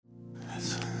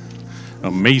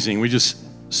amazing. We just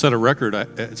set a record.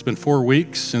 It's been 4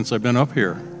 weeks since I've been up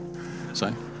here.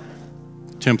 So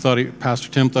Pastor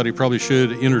Tim thought he probably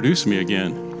should introduce me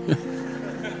again.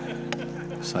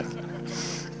 It's like,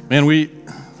 man,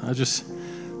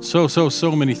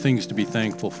 so many things to be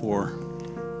thankful for.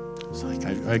 It's like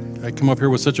I come up here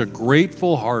with such a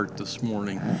grateful heart this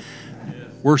morning.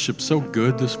 Worship's so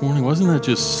good this morning. Wasn't that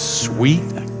just sweet?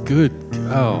 Good.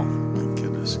 Oh, my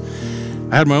goodness.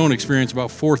 I had my own experience about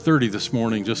 4:30 this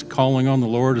morning, just calling on the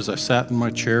Lord as I sat in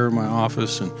my chair in my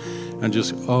office and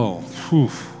just,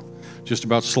 just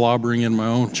about slobbering in my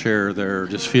own chair there,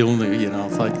 just feeling the,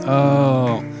 it's like,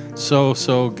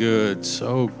 so good,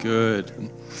 so good.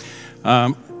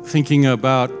 Thinking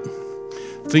about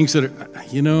things that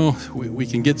we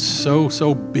can get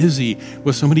so busy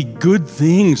with so many good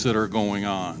things that are going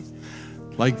on.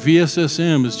 Like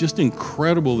VSSM is just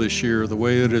incredible this year, the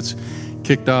way that it's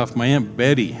kicked off. My Aunt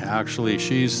Betty, actually,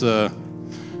 she's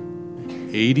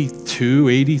 82,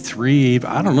 83,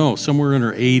 I don't know, somewhere in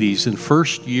her 80s, in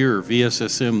first year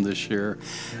VSSM this year.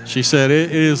 She said,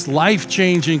 it is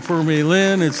life-changing for me,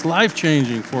 Lynn. It's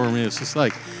life-changing for me. It's just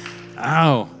like,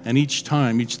 ow. And each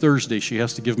Thursday, she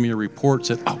has to give me a report,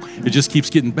 said, it just keeps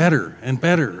getting better and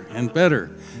better and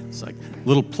better. It's like a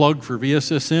little plug for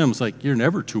VSSM. It's like, you're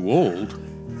never too old.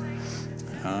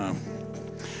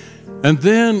 And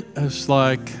then it's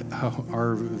like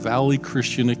our Valley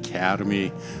Christian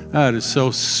Academy. That is so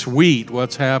sweet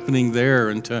what's happening there,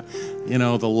 and to,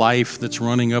 the life that's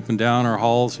running up and down our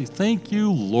halls. Thank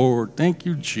you, Lord. Thank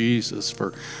you, Jesus,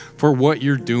 for what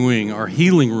you're doing. Our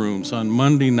healing rooms on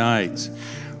Monday nights.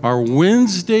 Our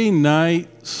Wednesday night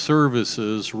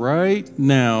services right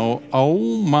now.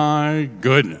 Oh my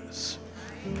goodness.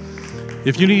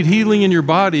 If you need healing in your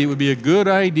body, it would be a good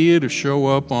idea to show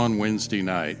up on Wednesday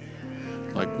night.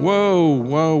 Like,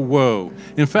 whoa.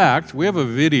 In fact, we have a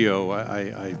video,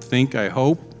 I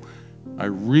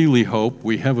really hope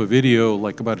we have a video,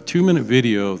 like about a 2-minute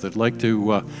video that I'd like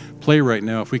to play right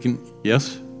now. If we can,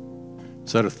 yes?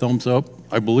 Is that a thumbs up?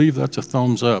 I believe that's a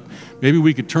thumbs up. Maybe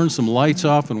we could turn some lights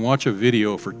off and watch a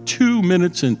video for 2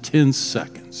 minutes and 10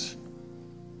 seconds.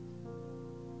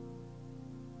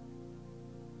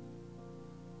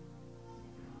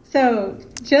 So,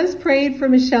 just prayed for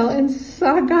Michelle and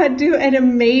saw God do an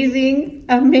amazing,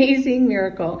 amazing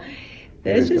miracle.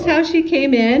 This is how she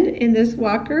came in this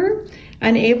walker,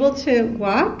 unable to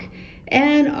walk,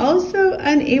 and also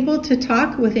unable to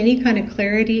talk with any kind of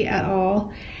clarity at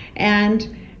all.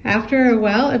 And after a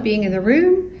while of being in the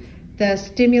room, the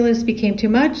stimulus became too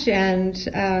much, and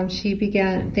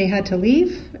they had to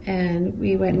leave, and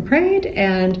we went and prayed.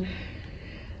 And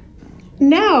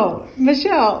now,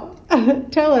 Michelle,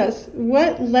 tell us,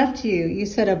 what left you? You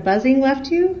said a buzzing left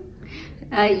you?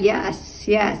 Yes.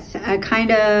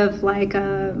 Kind of like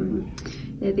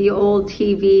the old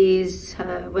TVs,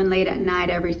 when late at night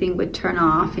everything would turn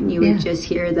off and you would just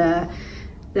hear the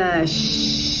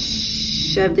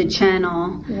shh of the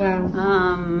channel. Wow.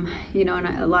 And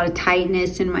a lot of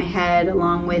tightness in my head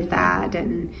along with that,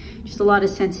 and just a lot of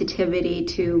sensitivity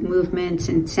to movements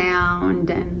and sound,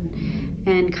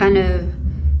 and kind of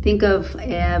think of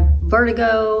a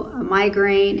vertigo, a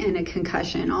migraine, and a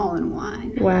concussion all in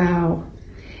one. Wow.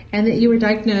 And that you were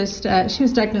diagnosed, she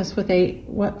was diagnosed with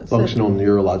functional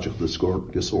neurological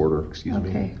disorder, excuse me.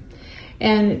 Okay.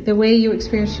 And the way you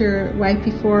experienced your wife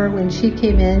before when she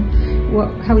came in,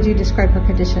 how would you describe her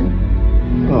condition?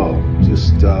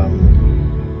 Just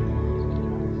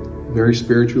very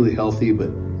spiritually healthy, but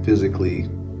physically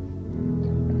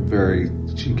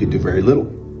she could do very little,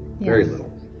 very little.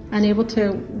 Unable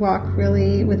to walk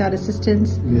really without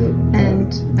assistance. Yeah.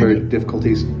 And very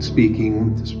difficulties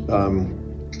speaking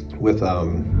with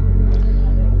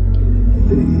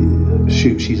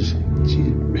she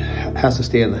has to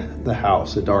stay in the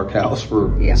house, a dark house,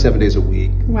 for 7 days a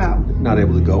week. Wow. Not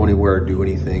able to go anywhere, do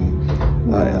anything.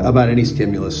 About any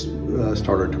stimulus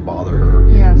started to bother her.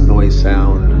 Yes. Noise,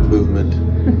 sound, movement.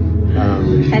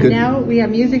 And now we have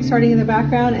music starting in the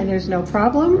background, and there's no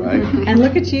problem. Right. And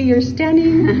look at you, you're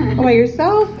standing by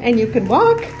yourself, and you can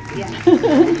walk. Yes.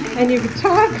 And you can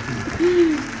talk.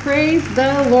 Praise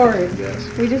the Lord.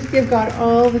 Yes. We just give God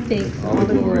all the thanks, all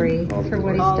the glory for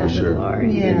what He's done. Sure.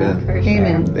 Glory. Yeah. Amen. For sure.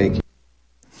 Amen. Thank you.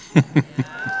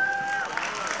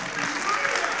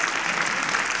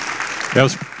 That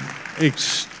was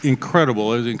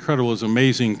incredible. It was incredible. It was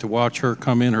amazing to watch her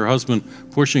come in, her husband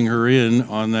pushing her in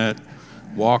on that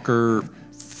walker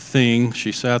thing.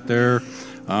 She sat there.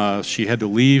 She had to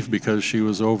leave because she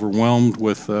was overwhelmed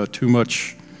with too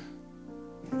much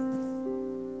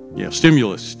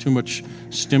stimulus, too much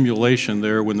stimulation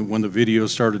there when the video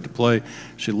started to play.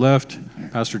 She left.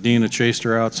 Pastor Dina chased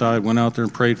her outside, went out there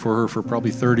and prayed for her for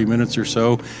probably 30 minutes or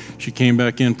so. She came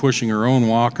back in pushing her own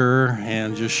walker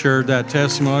and just shared that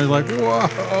testimony like,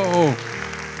 whoa,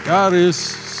 God is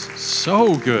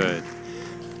so good.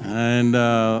 And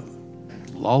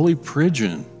Lolly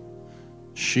Pridgeon,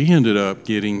 she ended up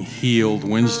getting healed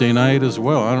Wednesday night as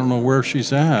well. I don't know where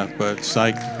she's at, but it's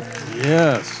like,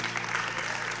 yes.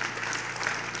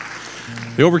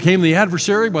 They overcame the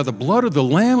adversary by the blood of the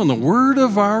Lamb and the word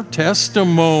of our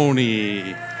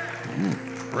testimony.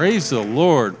 Praise the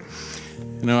Lord.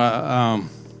 You know,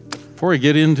 before I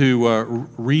get into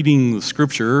reading the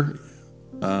scripture,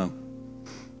 I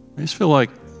just feel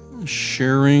like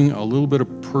sharing a little bit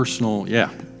of personal,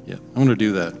 I'm going to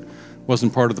do that.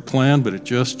 Wasn't part of the plan, but it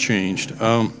just changed.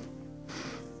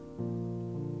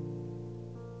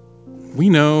 We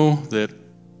know that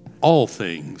all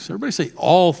things, everybody say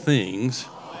all things,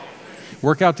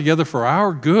 work out together for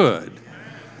our good,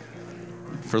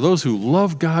 for those who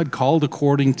love God, called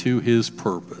according to his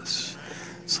purpose.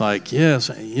 It's like,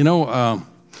 yes, you know,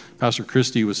 Pastor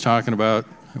Christy was talking about,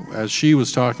 as she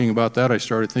was talking about that, I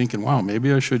started thinking, wow,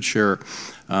 maybe I should share.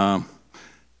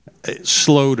 It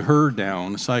slowed her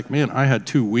down. It's like, man, I had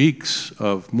 2 weeks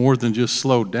of more than just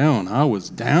slowed down. I was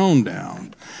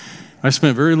down. I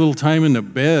spent very little time in the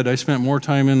bed. I spent more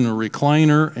time in the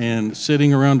recliner and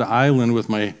sitting around the island with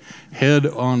my head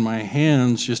on my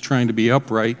hands, just trying to be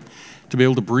upright, to be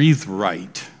able to breathe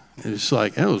right. It's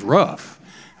like, it was rough.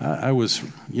 I was,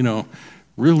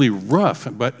 really rough.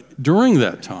 But during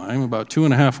that time, about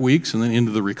 2.5 weeks, and then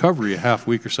into the recovery a half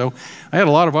week or so, I had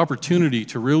a lot of opportunity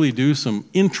to really do some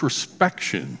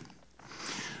introspection,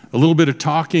 a little bit of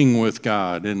talking with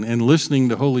God and listening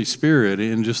to Holy Spirit,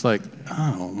 and just like,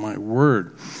 oh, my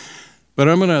word. But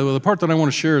the part that I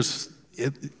want to share is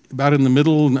about in the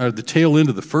middle, the tail end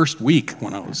of the first week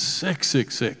when I was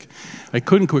sick. I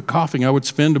couldn't quit coughing. I would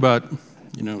spend about,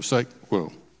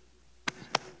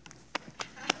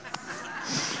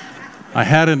 I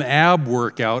had an ab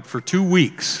workout for 2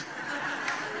 weeks.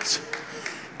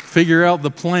 Figure out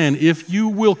the plan. If you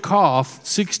will cough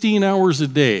 16 hours a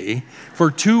day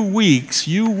for 2 weeks,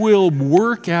 you will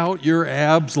work out your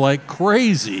abs like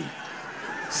crazy.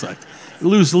 It's like,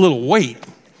 lose a little weight,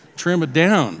 trim it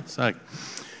down. It's like,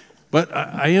 but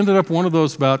I ended up one of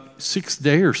those about 6th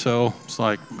day or so. It's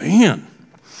like, man,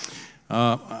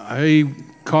 I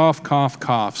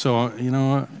cough. So,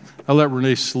 I let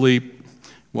Renee sleep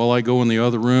while I go in the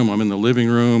other room. I'm in the living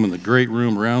room and the great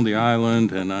room around the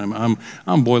island, and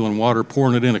I'm boiling water,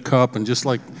 pouring it in a cup, and just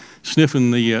like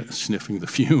sniffing the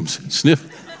fumes, sniff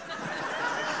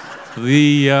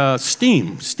the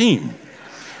steam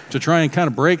to try and kind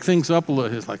of break things up a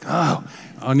little. It's like, oh,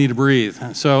 I need to breathe.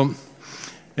 So,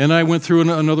 and I went through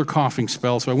another coughing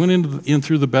spell. So I went in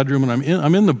through the bedroom, and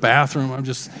I'm in the bathroom. I'm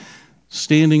just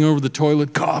standing over the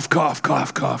toilet, cough, cough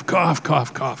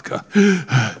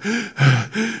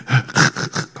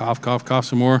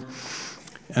some more.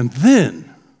 And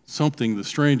then the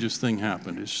strangest thing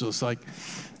happened. It's just like,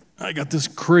 I got this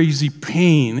crazy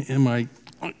pain in my,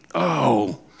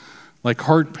 like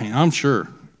heart pain. I'm sure,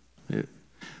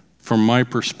 from my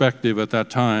perspective at that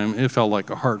time, it felt like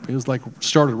a heart pain. It was like,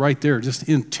 started right there, just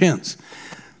intense.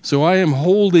 So I am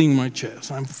holding my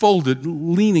chest. I'm folded,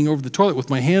 leaning over the toilet with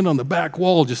my hand on the back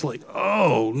wall, just like,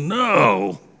 oh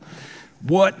no,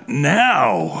 what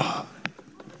now?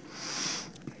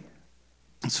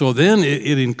 So then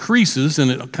it increases, and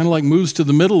it kind of like moves to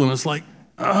the middle, and it's like,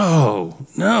 oh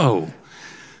no.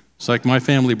 It's like my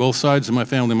family, both sides of my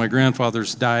family, my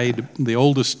grandfathers died. The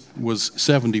oldest was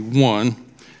 71.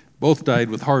 Both died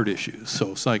with heart issues.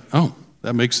 So it's like, oh,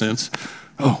 that makes sense.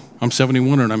 Oh, I'm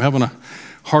 71 and I'm having a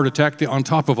heart attack on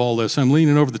top of all this. I'm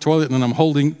leaning over the toilet, and then I'm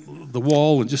holding the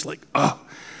wall and just like, oh.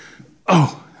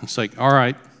 It's like, all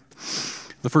right.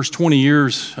 The first 20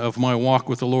 years of my walk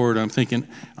with the Lord, I'm thinking,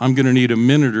 I'm going to need a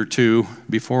minute or two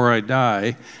before I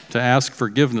die to ask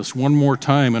forgiveness one more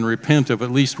time and repent of at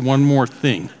least one more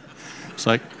thing. It's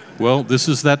like, well, this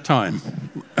is that time.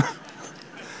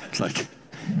 It's like,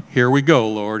 here we go,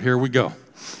 Lord, here we go.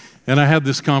 And I had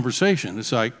this conversation.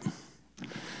 It's like,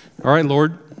 all right,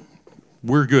 Lord,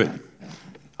 we're good.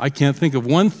 I can't think of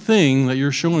one thing that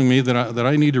you're showing me that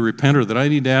I need to repent or that I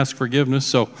need to ask forgiveness.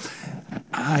 So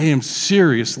I am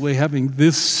seriously having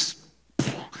this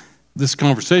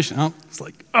conversation. It's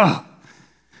like,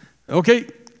 okay,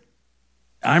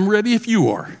 I'm ready if you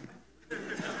are.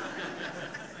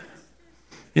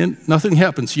 And nothing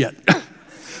happens yet.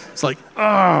 It's like,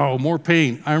 oh, more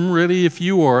pain. I'm ready if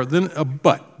you are. Then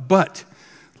but,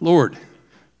 Lord,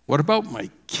 what about my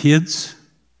kids?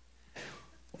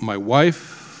 my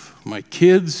wife, my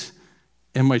kids,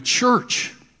 and my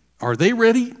church. Are they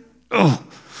ready? Oh.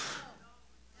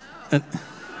 And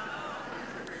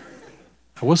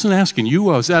I wasn't asking you,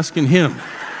 I was asking him.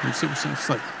 It's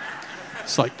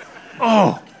like,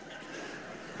 oh.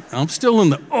 I'm still in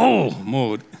the oh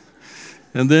mode.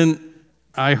 And then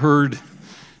I heard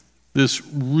this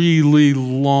really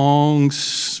long,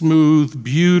 smooth,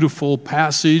 beautiful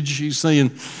passage. He's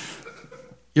saying,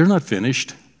 you're not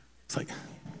finished. It's like,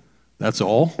 that's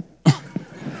all?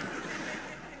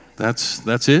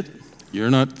 That's it? You're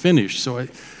not finished. So I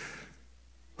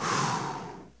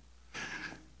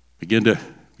begin to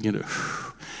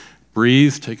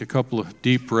breathe, take a couple of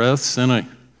deep breaths, then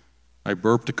I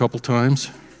burped a couple times.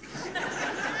 I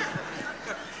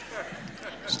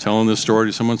was telling this story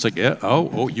to someone, it's like, yeah,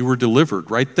 oh, you were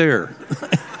delivered right there.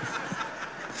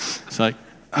 It's like,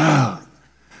 oh.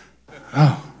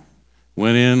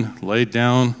 Went in, laid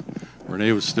down.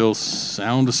 Renee was still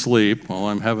sound asleep while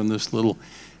I'm having this little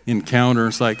encounter.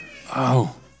 It's like,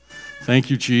 oh, thank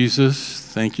you, Jesus.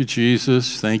 Thank you,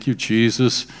 Jesus. Thank you,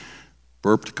 Jesus.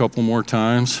 Burped a couple more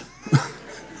times.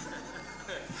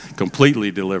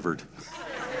 Completely delivered.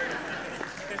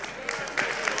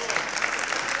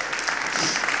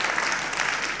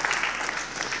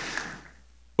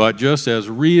 But just as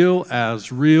real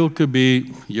could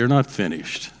be, you're not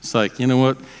finished. It's like, you know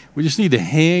what? We just need to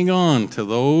hang on to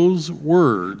those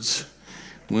words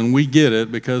when we get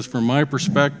it, because from my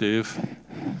perspective,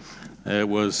 it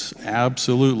was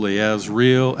absolutely as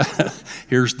real.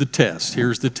 Here's the test.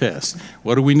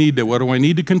 What do I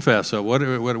need to confess? What?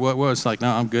 It's like,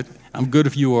 no, I'm good. I'm good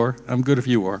if you are.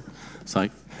 It's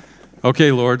like,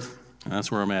 okay, Lord,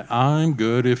 that's where I'm at. I'm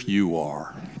good if you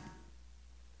are.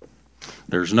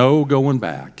 There's no going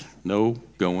back. No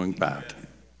going back.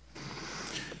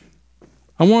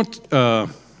 I want, man,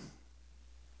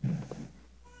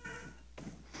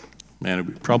 we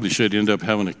probably should end up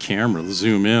having a camera to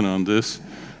zoom in on this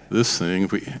thing.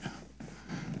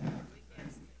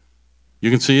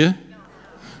 You can see it?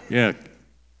 Yeah.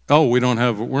 Oh, we're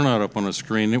not up on a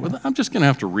screen. I'm just going to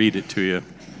have to read it to you.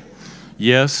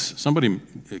 Yes, somebody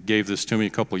gave this to me a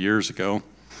couple years ago.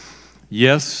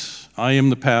 Yes, I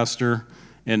am the pastor,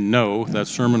 and no, that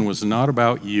sermon was not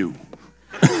about you.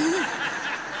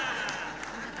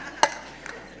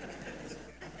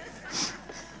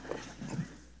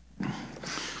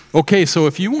 Okay, so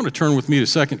if you want to turn with me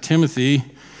to 2 Timothy,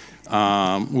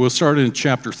 we'll start in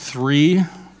chapter 3,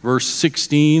 verse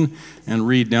 16, and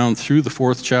read down through the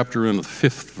 4th chapter and the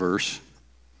 5th verse.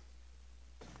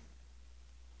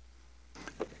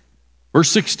 Verse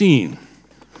 16,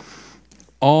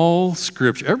 all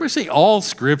Scripture, everybody say all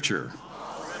Scripture,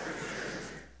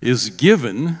 is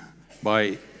given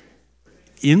by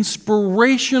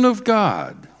inspiration of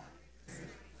God.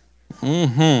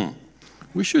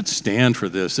 We should stand for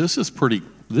this. This is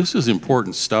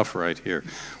important stuff right here.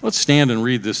 Let's stand and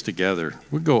read this together.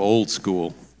 We'll go old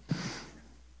school.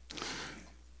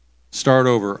 Start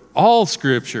over. All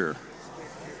Scripture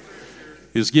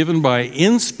is given by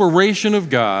inspiration of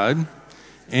God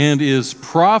and is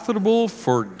profitable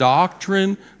for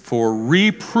doctrine, for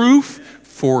reproof,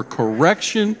 for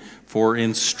correction, for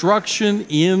instruction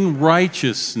in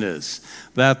righteousness,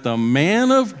 that the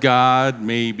man of God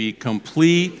may be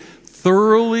complete,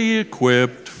 thoroughly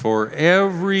equipped for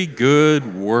every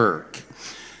good work.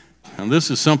 And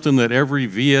this is something that every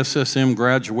VSSM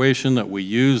graduation that we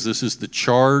use, this is the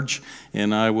charge,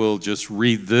 and I will just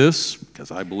read this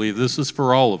because I believe this is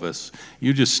for all of us.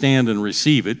 You just stand and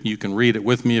receive it. You can read it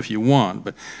with me if you want.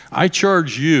 But I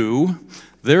charge you,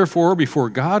 therefore, before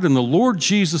God and the Lord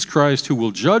Jesus Christ, who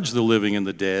will judge the living and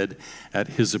the dead at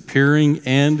his appearing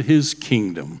and his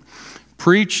kingdom.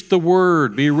 Preach the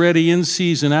word, be ready in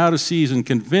season, out of season,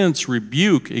 convince,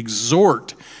 rebuke,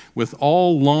 exhort with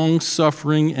all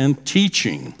long-suffering and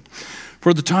teaching.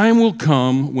 For the time will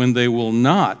come when they will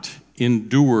not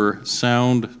endure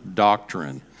sound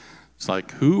doctrine. It's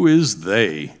like, who is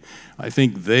they? I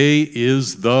think they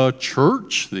is the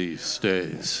church these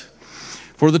days.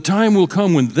 For the time will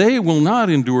come when they will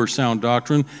not endure sound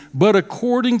doctrine, but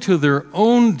according to their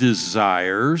own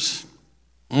desires,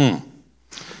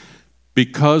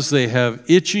 because they have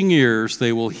itching ears,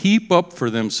 they will heap up for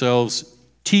themselves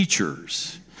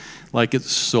teachers. Like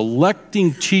it's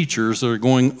selecting teachers that are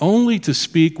going only to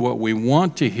speak what we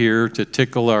want to hear to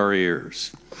tickle our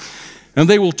ears. And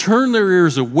they will turn their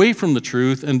ears away from the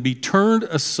truth and be turned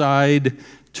aside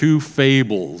to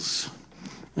fables.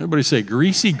 Everybody say,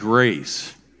 greasy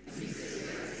grace.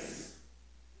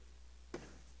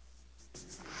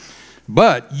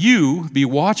 But you be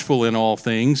watchful in all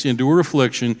things, endure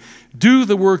affliction, do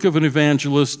the work of an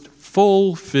evangelist,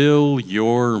 fulfill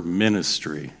your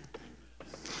ministry.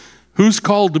 Who's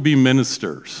called to be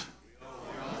ministers?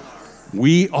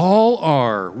 We all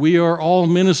are. We are all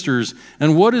ministers.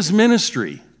 And what is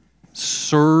ministry?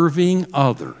 Serving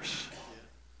others.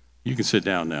 You can sit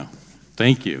down now.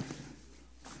 Thank you.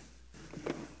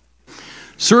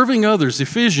 Serving others,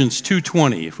 Ephesians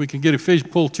 2:20. If we can get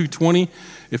pull 2:20,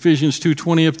 Ephesians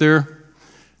 2:20 up there.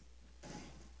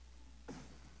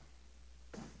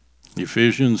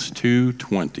 Ephesians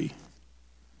 2:20.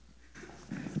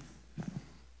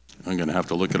 I'm going to have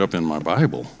to look it up in my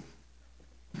Bible.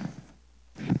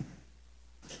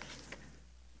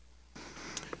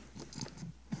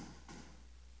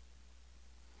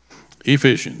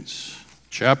 Ephesians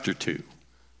chapter 2,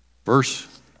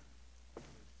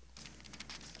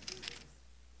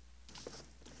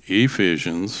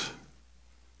 Ephesians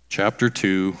chapter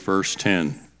 2, verse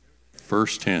 10.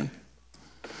 Verse 10.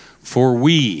 For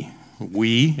we,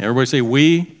 everybody say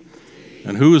we.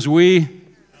 And who is we?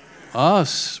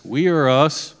 Us. We are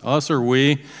us or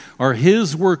we, are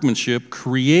his workmanship,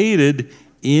 created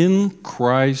in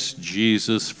Christ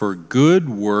Jesus for good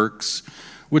works,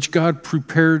 which God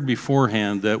prepared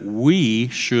beforehand that we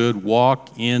should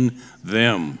walk in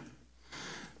them.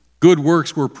 Good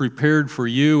works were prepared for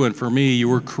you and for me. You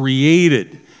were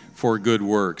created for good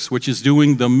works, which is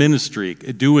doing the ministry,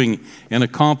 doing and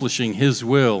accomplishing his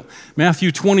will.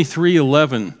 Matthew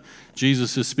 23:11,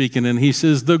 Jesus is speaking, and he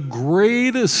says, the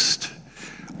greatest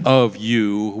of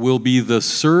you will be the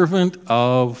servant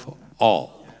of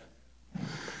all.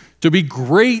 To be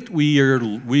great,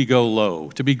 we go low.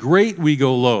 To be great, we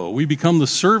go low. We become the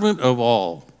servant of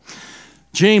all.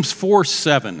 James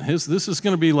 4:7. This is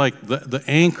going to be like the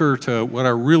anchor to what I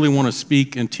really want to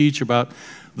speak and teach about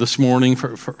this morning.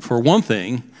 For one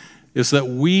thing, is that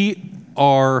we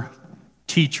are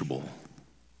teachable.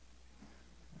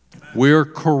 We're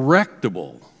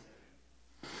correctable.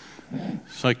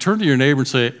 It's like turn to your neighbor and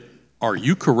say, are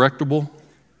you correctable?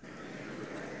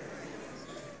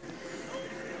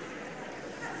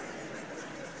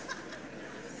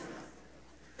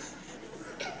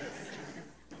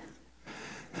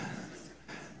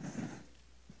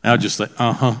 Now just say,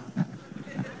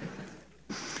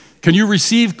 Can you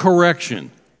receive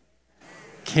correction?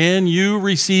 Can you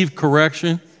receive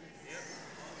correction?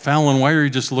 Fallon, why are you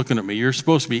just looking at me? You're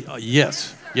supposed to be,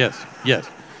 yes.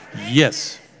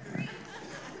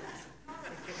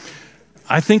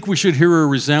 I think we should hear a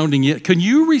resounding yes. Can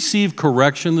you receive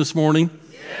correction this morning?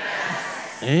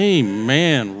 Yes.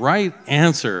 Amen. Right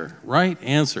answer.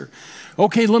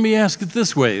 Okay, let me ask it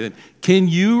this way. Can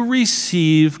you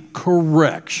receive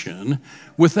correction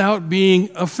without being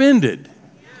offended?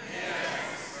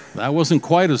 Yes. That wasn't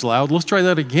quite as loud. Let's try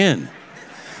that again.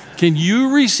 Can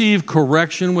you receive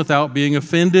correction without being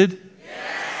offended?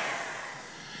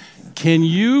 Yes. Can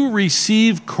you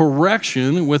receive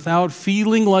correction without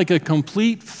feeling like a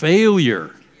complete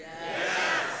failure?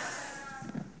 Yes.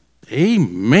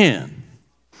 Amen.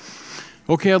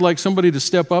 Okay, I'd like somebody to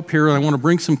step up here, and I want to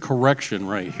bring some correction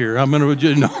right here. I'm going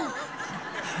to, no.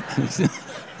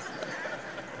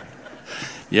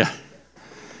 Yeah.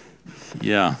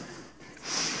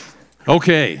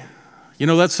 Okay.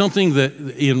 That's something that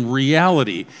in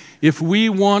reality, if we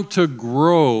want to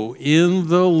grow in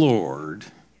the Lord,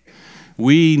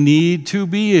 we need to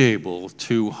be able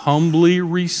to humbly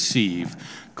receive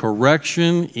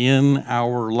correction in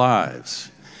our lives.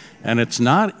 And it's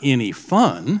not any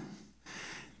fun.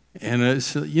 And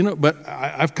it's, but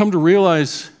I've come to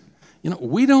realize,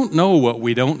 we don't know what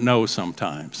we don't know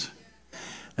sometimes.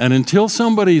 And until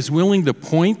somebody's willing to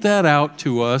point that out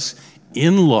to us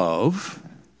in love,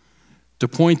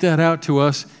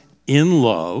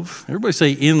 everybody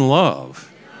say in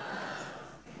love.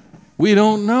 We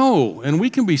don't know. And we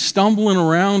can be stumbling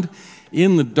around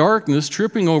in the darkness,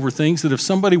 tripping over things that if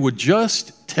somebody would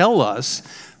just tell us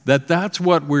that that's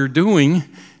what we're doing,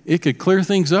 it could clear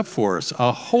things up for us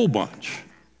a whole bunch.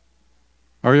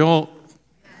 Are y'all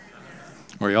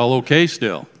okay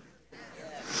still?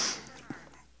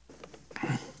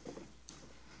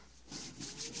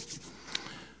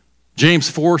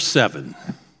 James 4:7.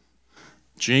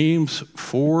 James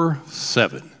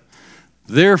 4:7.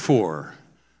 Therefore,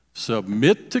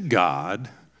 submit to God,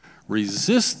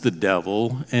 resist the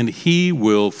devil, and he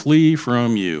will flee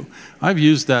from you. I've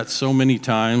used that so many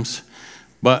times,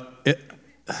 but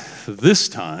this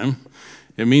time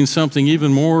it means something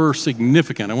even more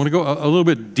significant. I want to go a little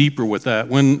bit deeper with that.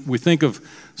 When we think of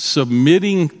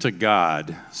submitting to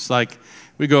God, it's like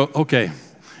we go, okay,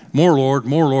 more Lord,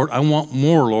 I want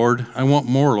more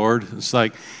Lord. It's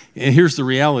like, and here's the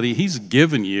reality. He's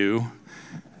given you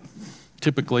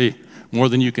typically more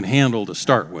than you can handle to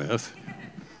start with.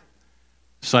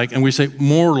 It's like, and we say,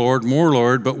 more,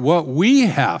 Lord, but what we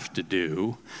have to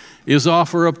do is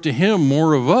offer up to him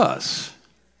more of us.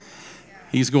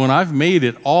 He's going, I've made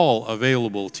it all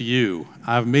available to you.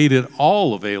 I've made it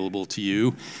all available to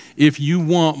you. If you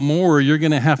want more, you're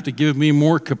going to have to give me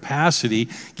more capacity,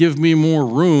 give me more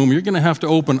room. You're going to have to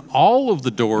open all of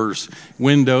the doors,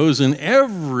 windows, and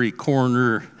every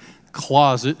corner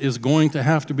closet is going to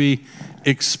have to be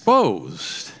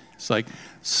exposed. It's like,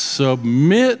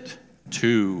 submit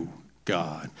to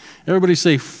God. Everybody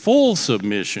say full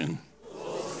submission.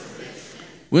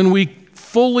 When we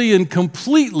fully and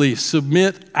completely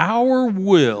submit our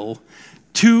will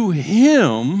to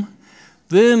him,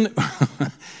 then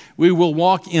we will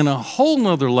walk in a whole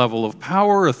nother level of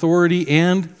power, authority,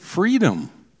 and freedom.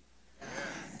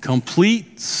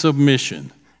 Complete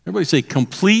submission. Everybody say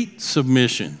complete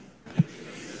submission.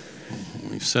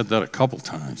 We've said that a couple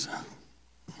times.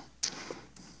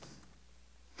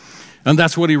 And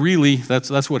that's what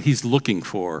that's what he's looking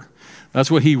for. That's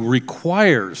what he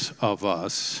requires of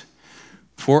us,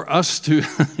 for us to,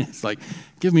 it's like,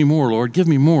 give me more, Lord, give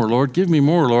me more, Lord, give me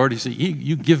more, Lord. He said,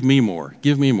 you give me more,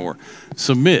 give me more.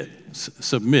 Submit.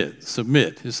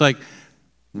 It's like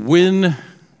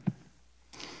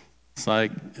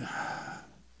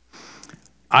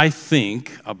I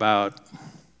think about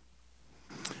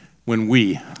when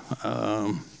we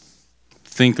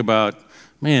think about,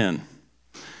 man,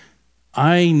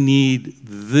 I need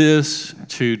this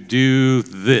to do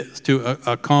this, to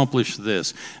accomplish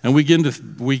this. And we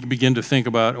begin to think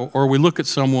about, or we look at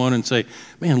someone and say,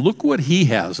 man, look what he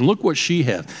has and look what she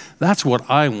has. That's what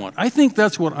I want. I think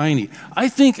that's what I need. I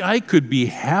think I could be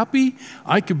happy,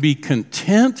 I could be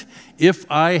content if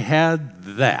I had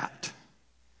that.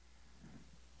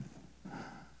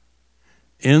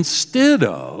 Instead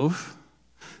of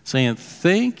saying,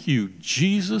 thank you,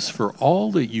 Jesus, for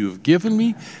all that you have given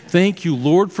me. Thank you,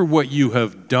 Lord, for what you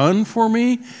have done for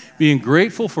me. Being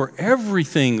grateful for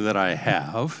everything that I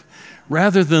have,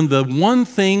 rather than the one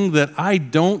thing that I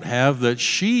don't have that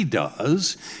she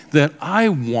does, that I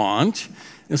want.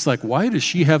 It's like, why does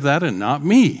she have that and not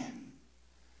me?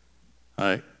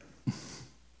 Like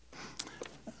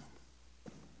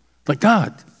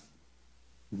God,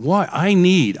 what I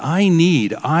need.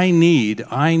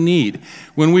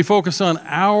 When we focus on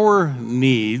our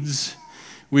needs,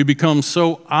 we become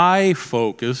so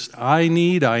I-focused. I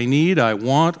need, I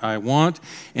want,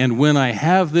 and when I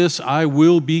have this, I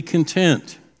will be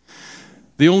content.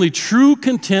 The only true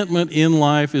contentment in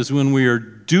life is when we are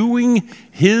doing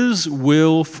his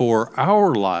will for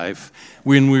our life,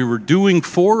 when we were doing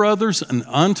for others and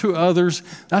unto others.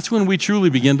 That's when we truly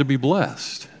begin to be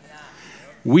blessed.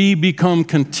 We become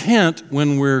content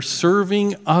when we're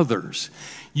serving others.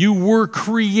 You were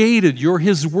created, you're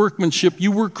his workmanship.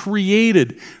 You were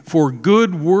created for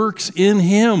good works in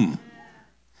him.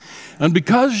 And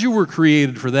because you were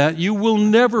created for that, you will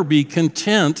never be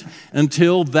content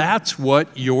until that's what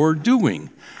you're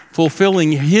doing,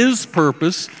 fulfilling his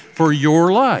purpose for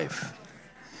your life.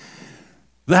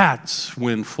 That's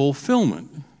when fulfillment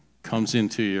comes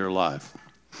into your life.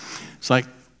 It's like,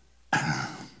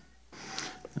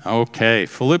 okay,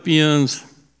 Philippians,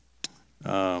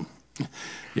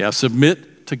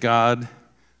 submit to God,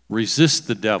 resist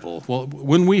the devil. Well,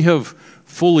 when we have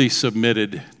fully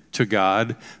submitted to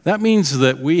God, that means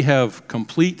that we have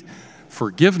complete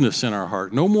forgiveness in our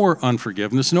heart. No more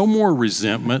unforgiveness, no more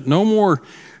resentment, no more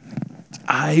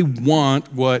I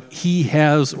want what he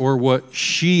has or what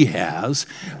she has.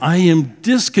 I am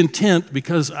discontent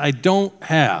because I don't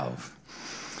have.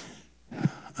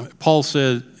 Paul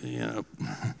said,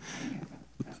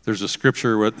 there's a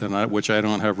scripture which I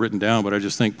don't have written down, but I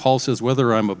just think Paul says,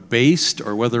 whether I'm abased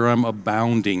or whether I'm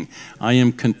abounding, I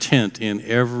am content in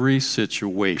every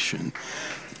situation.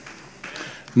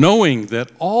 Knowing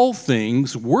that all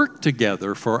things work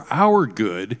together for our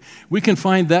good, we can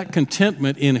find that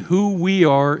contentment in who we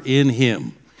are in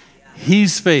him.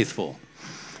 He's faithful.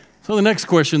 So the next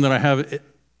question that I have,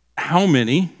 how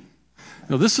many?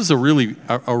 Now, this is a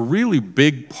really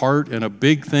big part and a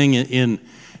big thing in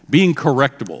being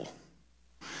correctable.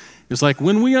 It's like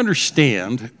when we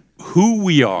understand who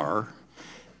we are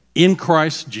in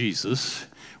Christ Jesus,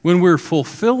 when we're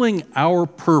fulfilling our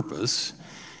purpose,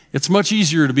 it's much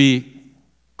easier to be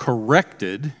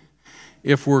corrected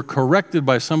if we're corrected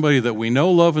by somebody that we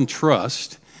know, love, and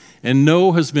trust, and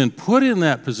know has been put in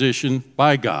that position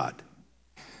by God.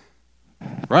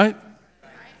 Right?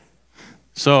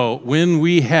 So when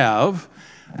we have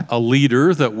a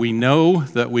leader that we know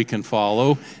that we can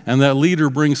follow, and that leader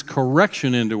brings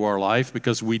correction into our life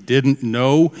because we didn't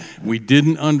know, we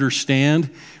didn't understand.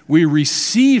 We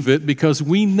receive it because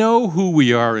we know who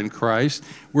we are in Christ.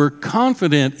 We're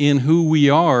confident in who we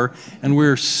are, and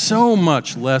we're so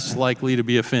much less likely to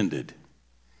be offended.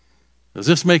 Does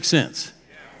this make sense?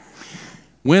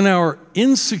 When our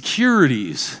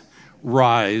insecurities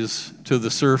rise to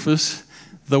the surface,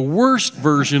 the worst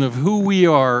version of who we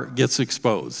are gets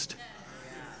exposed.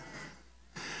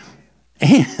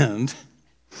 And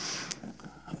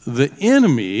the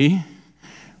enemy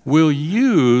will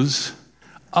use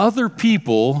other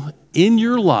people in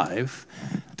your life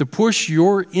to push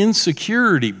your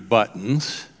insecurity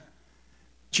buttons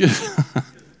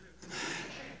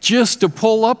just to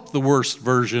pull up the worst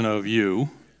version of you,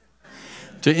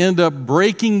 to end up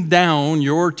breaking down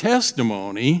your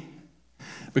testimony,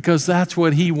 because that's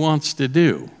what he wants to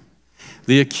do.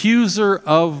 The accuser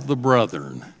of the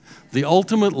brethren, the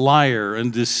ultimate liar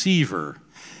and deceiver,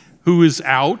 who is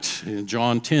out, in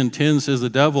John 10:10 says the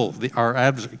devil, our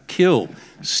adversary, kill,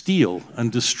 steal,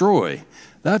 and destroy.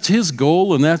 That's his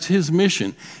goal and that's his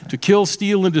mission, to kill,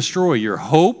 steal, and destroy your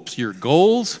hopes, your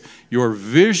goals, your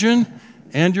vision,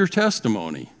 and your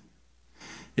testimony.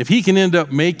 If he can end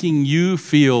up making you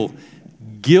feel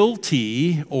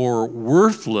guilty or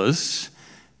worthless,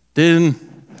 then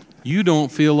you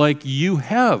don't feel like you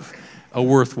have a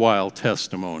worthwhile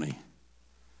testimony.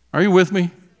 Are you with me?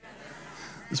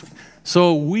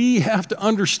 So we have to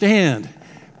understand,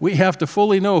 we have to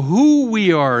fully know who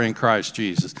we are in Christ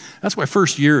Jesus. That's why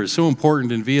first year is so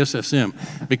important in VSSM,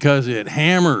 because it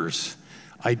hammers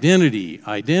identity,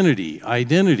 identity,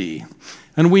 identity.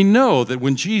 And we know that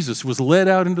when Jesus was led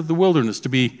out into the wilderness to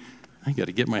be, I got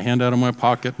to get my hand out of my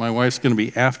pocket, my wife's going to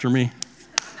be after me.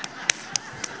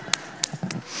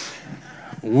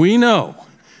 We know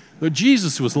that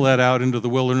Jesus was led out into the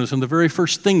wilderness, and the very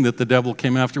first thing that the devil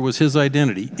came after was his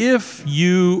identity. If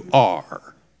you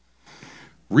are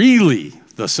really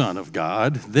the Son of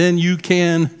God, then you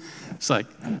can, it's like,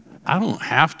 I don't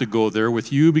have to go there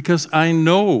with you because I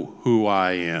know who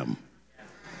I am.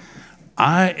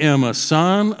 I am a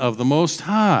son of the Most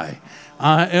High.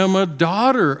 I am a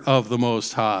daughter of the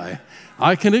Most High.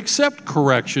 I can accept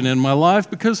correction in my life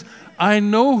because I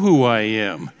know who I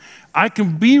am. I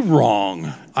can be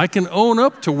wrong. I can own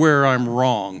up to where I'm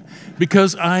wrong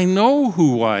because I know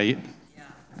who I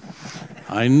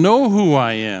know who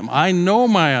I am. I know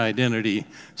my identity.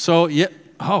 So, yeah,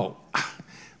 oh,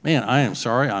 man, I am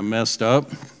sorry. I messed up.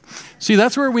 See,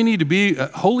 that's where we need to be.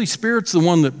 Holy Spirit's the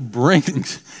one that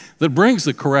brings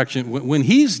the correction. When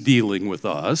he's dealing with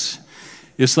us,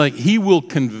 it's like he will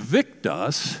convict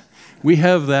us. We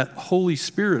have that Holy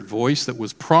Spirit voice that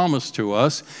was promised to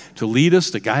us to lead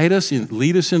us, to guide us, and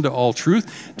lead us into all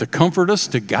truth, to comfort us,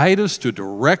 to guide us, to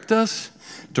direct us,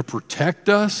 to protect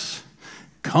us,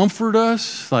 comfort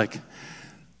us. Like,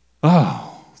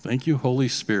 oh, thank you, Holy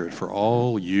Spirit, for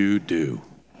all you do.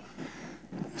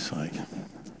 It's like,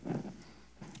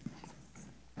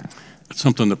 it's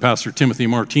something that Pastor Timothy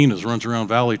Martinez runs around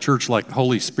Valley Church like the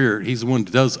Holy Spirit. He's the one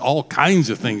that does all kinds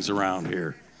of things around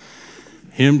here.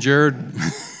 Him, Jared,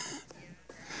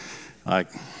 like,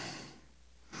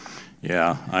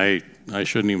 yeah, I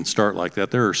shouldn't even start like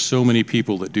that. There are so many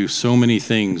people that do so many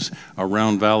things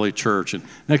around Valley Church, and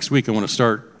next week I want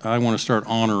to start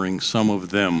honoring some of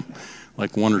them,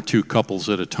 like one or two couples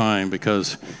at a time,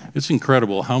 because it's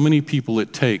incredible how many people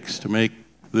it takes to make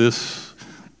this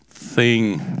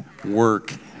thing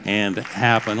work and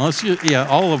happen.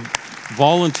 All of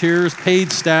volunteers,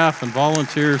 paid staff and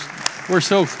volunteers. We're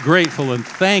so grateful and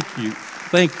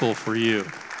thankful for you.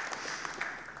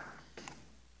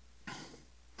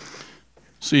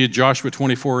 See, Joshua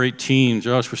 24:18,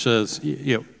 Joshua says,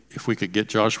 if we could get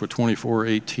Joshua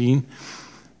 24:18,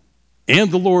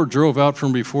 and the Lord drove out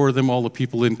from before them all the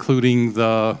people, including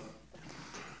the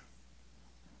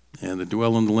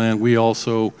dwell in the land. We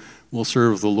also will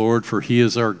serve the Lord, for he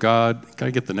is our God. Can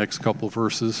I get the next couple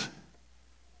verses?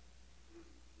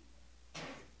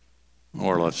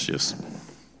 Or let's just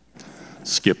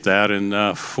skip that.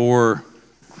 And 4,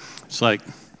 it's like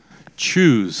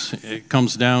choose. It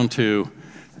comes down to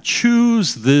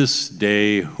choose this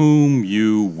day whom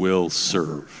you will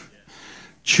serve.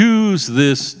 Choose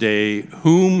this day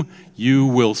whom you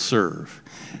will serve.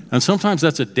 And sometimes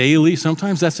that's a daily,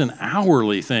 sometimes that's an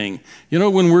hourly thing. You know,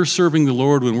 when we're serving the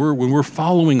Lord, when we're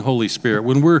following Holy Spirit,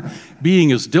 when we're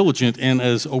being as diligent and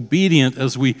as obedient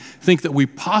as we think that we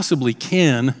possibly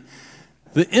can,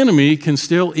 the enemy can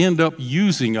still end up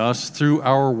using us through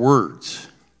our words.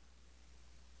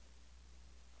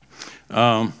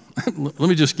 Let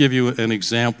me just give you an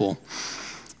example.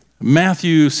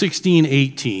 Matthew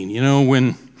 16:18, you know,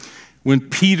 when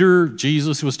Peter,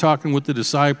 Jesus was talking with the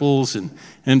disciples,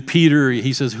 and Peter,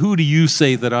 he says, who do you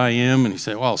say that I am? And he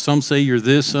said, well, some say you're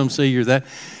this, some say you're that.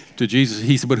 To Jesus,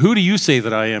 he said, but who do you say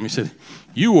that I am? He said,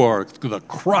 you are the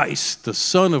Christ, the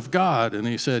Son of God. And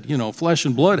he said, you know, flesh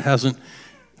and blood hasn't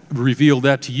revealed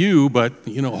that to you, but,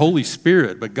 you know, Holy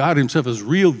Spirit. But God himself has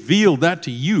revealed that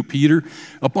to you, Peter.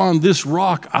 Upon this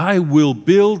rock I will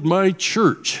build my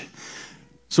church.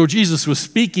 So Jesus was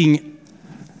speaking,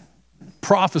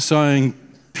 prophesying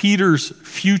Peter's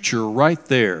future right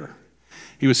there.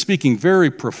 He was speaking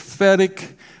very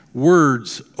prophetic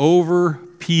words over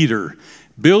Peter,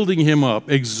 building him up,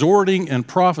 exhorting and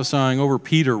prophesying over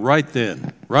Peter right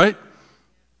then, right?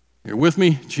 You're with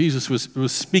me? Jesus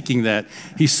was speaking that.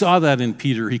 He saw that in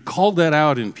Peter. He called that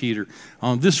out in Peter.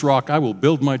 On this rock I will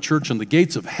build my church, and the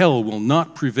gates of hell will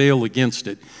not prevail against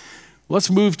it. Let's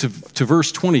move to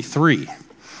verse 23.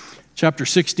 Chapter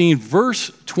 16,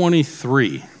 verse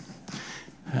 23.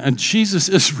 And Jesus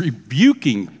is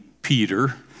rebuking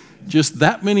Peter just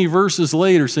that many verses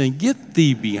later, saying, get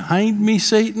thee behind me,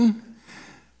 Satan.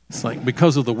 It's like,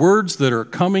 because of the words that are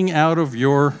coming out of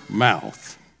your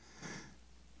mouth.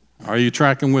 Are you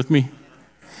tracking with me?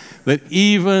 That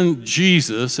even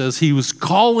Jesus, as he was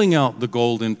calling out the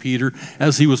gold in Peter,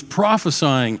 as he was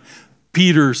prophesying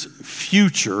Peter's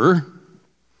future,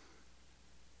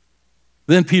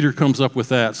 then Peter comes up with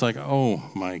that. It's like, oh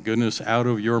my goodness, out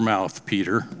of your mouth,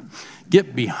 Peter.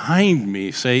 Get behind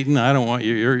me, Satan. I don't want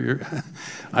you.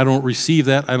 I don't receive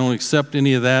that. I don't accept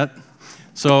any of that.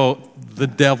 So the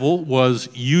devil was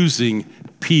using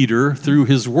Peter through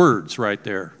his words right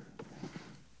there.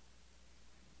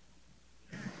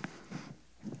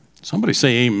 Somebody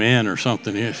say amen or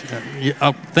something. Yeah,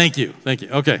 oh, thank you.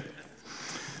 Okay.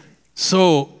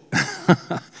 So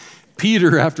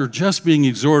Peter, after just being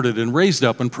exhorted and raised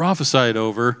up and prophesied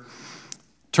over,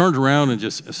 turned around and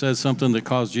just said something that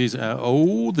caused Jesus,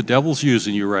 oh, the devil's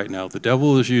using you right now. The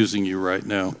devil is using you right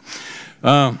now.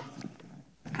 I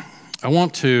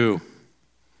want to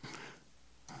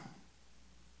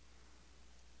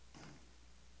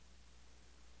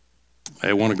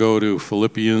go to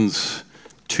Philippians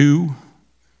 2,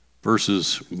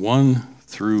 verses 1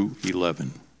 through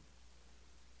 11.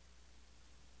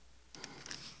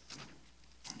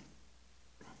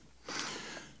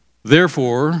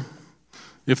 Therefore,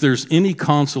 if there's any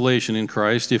consolation in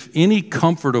Christ, if any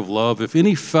comfort of love, if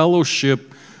any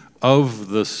fellowship of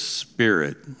the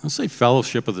Spirit, let's say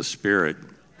fellowship of the Spirit,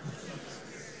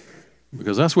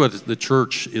 because that's what the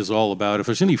church is all about. If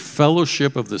there's any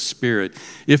fellowship of the Spirit,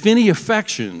 if any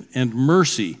affection and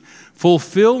mercy,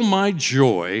 fulfill my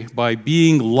joy by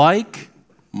being like-minded.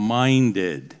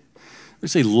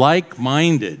 Let's say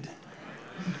like-minded.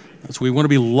 That's what we want to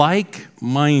be,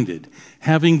 like-minded,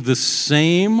 having the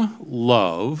same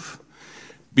love,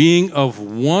 being of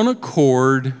one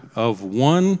accord, of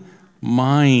one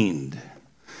mind.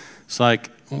 It's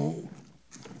like,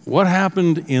 what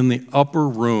happened in the upper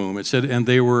room? It said, and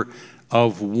they were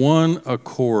of one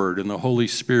accord, and the Holy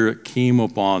Spirit came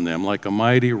upon them like a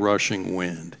mighty rushing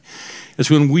wind. It's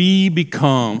when we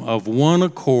become of one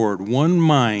accord, one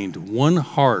mind, one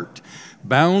heart,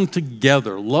 bound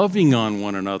together, loving on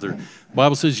one another. The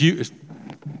Bible says,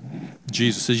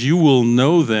 Jesus says, you will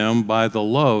know them by the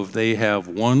love they have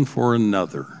one for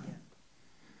another.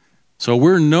 So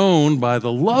we're known by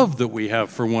the love that we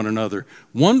have for one another.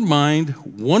 One mind,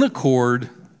 one accord,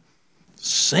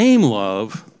 same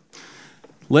love.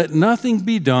 Let nothing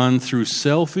be done through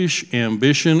selfish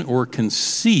ambition or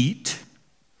conceit,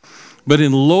 but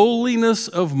in lowliness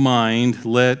of mind,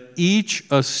 let each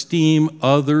esteem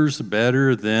others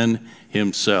better than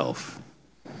himself.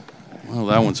 Well,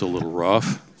 that one's a little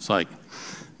rough. It's like,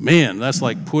 man, that's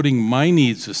like putting my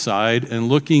needs aside and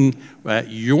looking at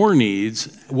your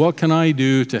needs. What can I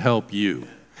do to help you?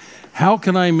 How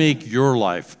can I make your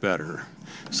life better?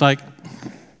 It's like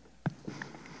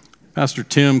Pastor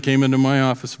Tim came into my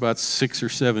office about 6 or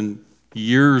 7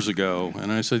 years ago,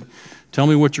 and I said, tell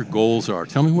me what your goals are.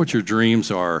 Tell me what your dreams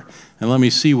are, and let me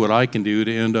see what I can do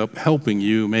to end up helping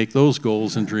you make those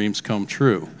goals and dreams come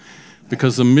true.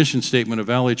 Because the mission statement of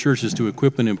Valley Church is to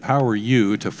equip and empower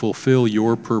you to fulfill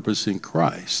your purpose in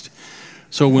Christ.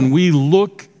 So when we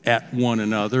look at one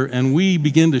another and we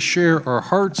begin to share our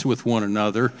hearts with one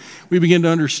another, we begin to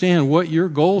understand what your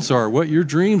goals are, what your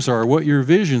dreams are, what your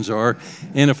visions are.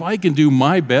 And if I can do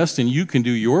my best and you can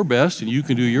do your best and you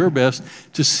can do your best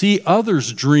to see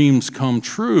others' dreams come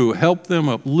true, help them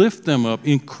up, lift them up,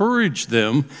 encourage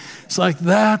them, it's like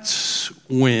that's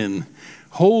when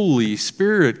Holy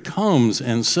Spirit comes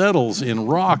and settles and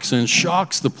rocks and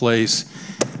shocks the place.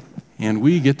 and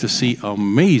we get to see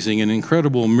amazing and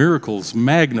incredible miracles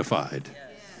magnified.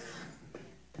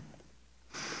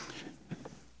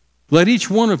 Let each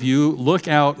one of you look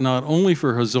out not only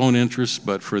for his own interests,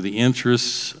 but for the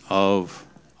interests of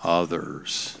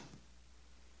others.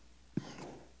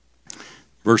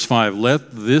 Verse 5,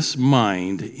 let this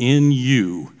mind in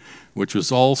you, which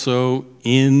was also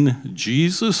in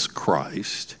Jesus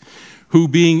Christ, who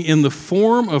being in the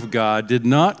form of God did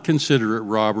not consider it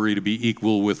robbery to be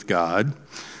equal with God.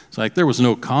 It's like there was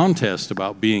no contest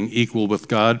about being equal with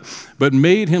God, but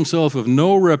made himself of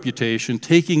no reputation,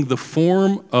 taking the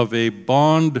form of a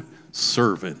bond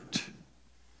servant.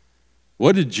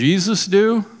 What did Jesus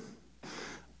do?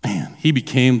 Man, he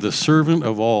became the servant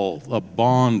of all, a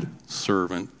bond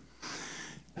servant,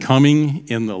 coming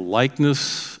in the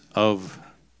likeness of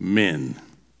men.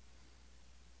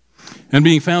 And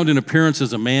being found in appearance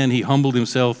as a man, he humbled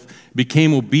himself,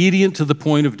 became obedient to the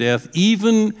point of death,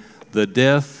 even the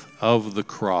death of the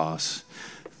cross.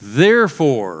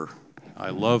 Therefore,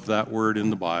 I love that word in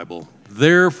the Bible,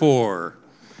 therefore,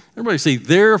 everybody say,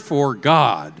 therefore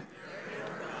God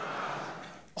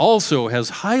also has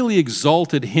highly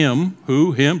exalted him,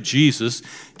 who? Him, Jesus,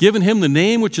 given him the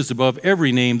name which is above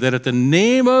every name, that at the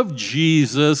name of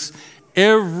Jesus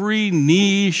every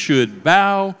knee should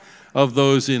bow, of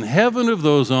those in heaven, of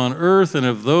those on earth, and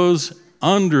of those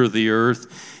under the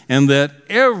earth, and that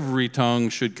every tongue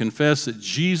should confess that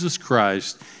Jesus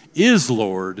Christ is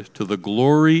Lord, to the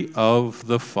glory of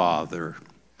the Father.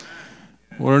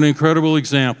 What an incredible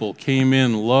example. Came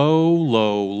in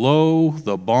low,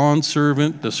 the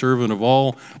bondservant, the servant of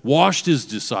all, washed his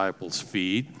disciples'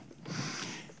 feet,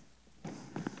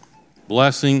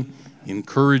 blessing,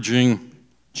 encouraging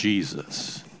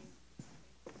Jesus.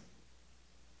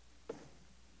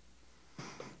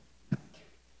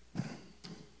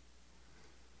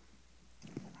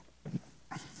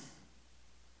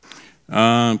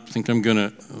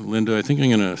 Linda, I think I'm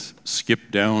going to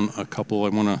skip down a couple. I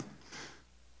want to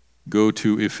go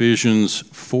to Ephesians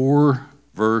 4,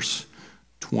 verse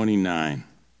 29,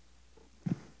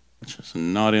 which is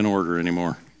not in order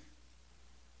anymore.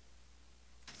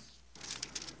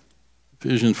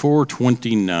 Ephesians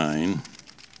 4:29.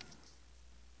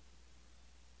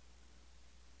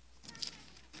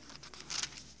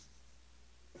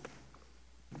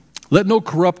 Let no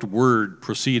corrupt word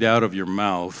proceed out of your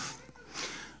mouth,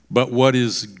 but what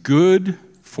is good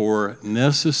for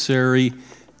necessary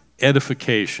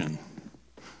edification.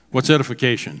 What's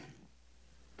edification?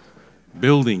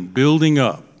 Building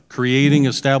up, creating,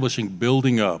 establishing,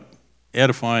 building up.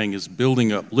 Edifying is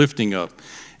building up, lifting up,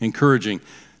 encouraging.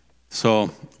 So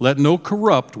let no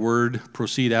corrupt word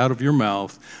proceed out of your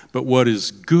mouth, but what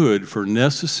is good for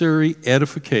necessary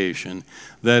edification,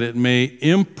 that it may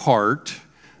impart,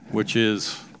 which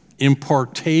is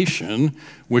impartation,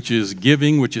 which is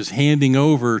giving, which is handing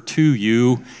over to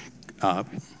you,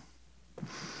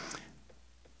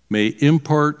 may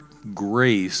impart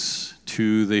grace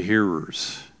to the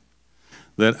hearers.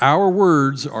 That our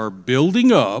words are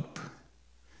building up,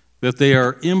 that they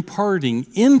are imparting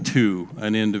into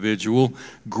an individual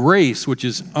grace, which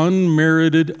is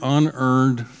unmerited,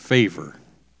 unearned favor.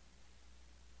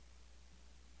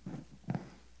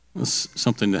 That's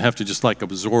something to have to just like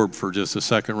absorb for just a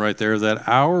second right there, that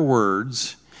our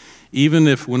words, even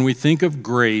if when we think of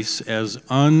grace as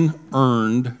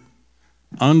unearned,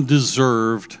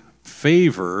 undeserved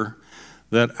favor,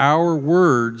 that our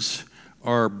words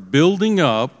are building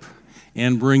up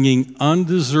and bringing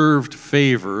undeserved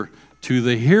favor to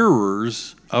the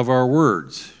hearers of our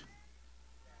words.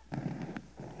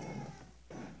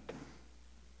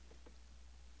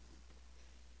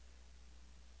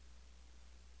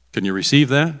 Can you receive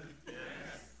that?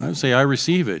 I would say I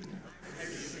receive it.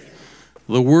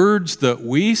 The words that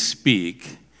we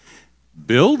speak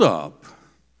build up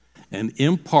and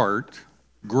impart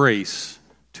grace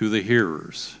to the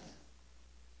hearers.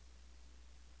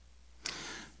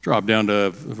 Drop down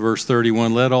to verse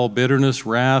 31. Let all bitterness,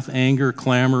 wrath, anger,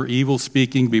 clamor, evil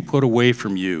speaking be put away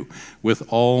from you with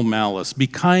all malice. Be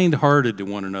kind-hearted to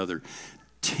one another,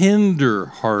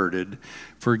 tender-hearted,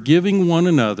 forgiving one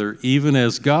another, even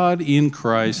as God in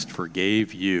Christ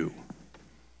forgave you.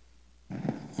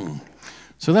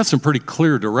 So that's some pretty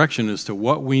clear direction as to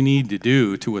what we need to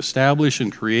do to establish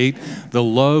and create the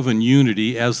love and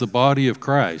unity as the body of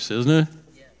Christ, isn't it?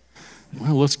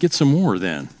 Well, let's get some more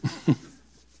then.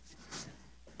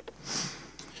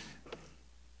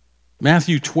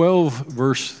 Matthew 12,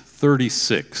 verse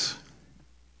 36.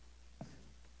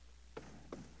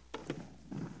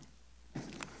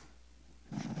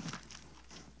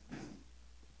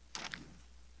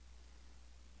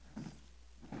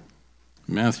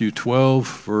 Matthew 12,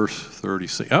 verse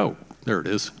 36. Oh, there it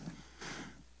is.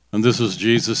 And this is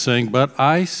Jesus saying, "But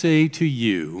I say to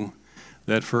you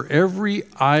that for every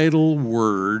idle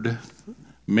word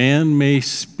man may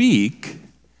speak,"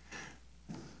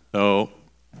 so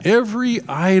every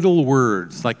idle word,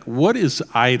 it's like, what is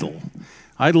idle?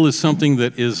 Idle is something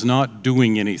that is not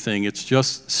doing anything. It's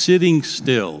just sitting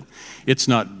still. It's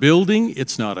not building,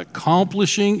 it's not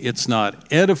accomplishing, it's not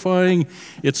edifying,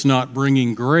 it's not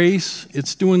bringing grace,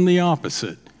 it's doing the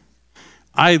opposite.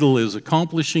 Idle is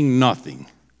accomplishing nothing,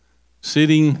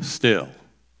 sitting still.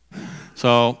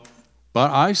 So,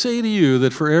 but I say to you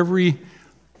that for every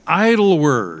idle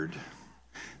word,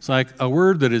 it's like a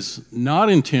word that is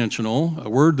not intentional, a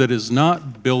word that is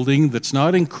not building, that's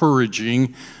not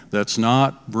encouraging, that's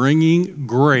not bringing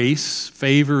grace,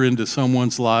 favor into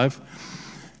someone's life,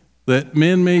 that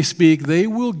men may speak, they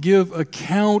will give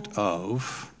account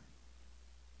of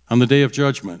on the day of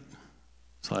judgment.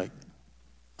 It's like,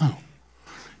 oh.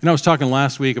 I was talking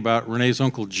last week about Renee's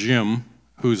Uncle Jim,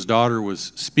 whose daughter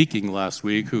was speaking last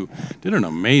week, who did an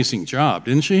amazing job,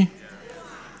 didn't she?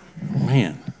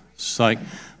 Man, it's like,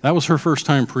 that was her first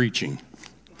time preaching.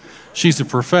 She's a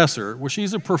professor. Well,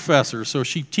 she's a professor, so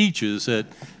she teaches at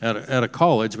a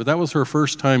college, but that was her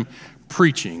first time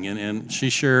preaching. And she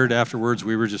shared afterwards,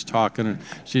 we were just talking, and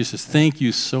she says, "Thank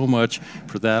you so much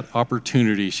for that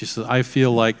opportunity." She says, "I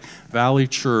feel like Valley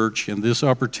Church and this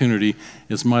opportunity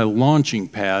is my launching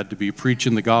pad to be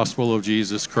preaching the gospel of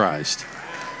Jesus Christ."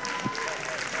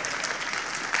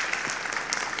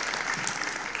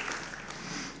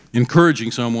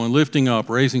 Encouraging someone, lifting up,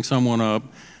 raising someone up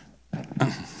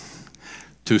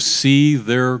to see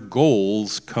their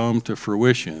goals come to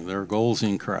fruition, their goals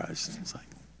in Christ. It's like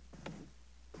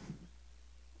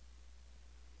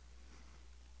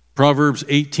Proverbs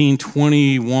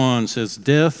 18:21 says,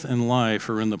 "Death and life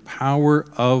are in the power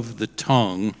of the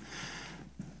tongue,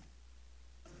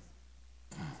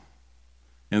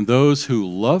 and those who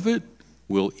love it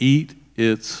will eat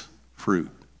its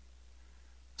fruit."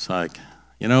 It's like,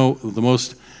 the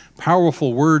most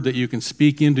powerful word that you can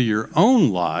speak into your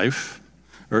own life,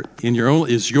 or in your own,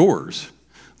 is yours.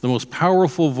 The most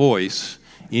powerful voice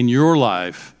in your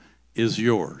life is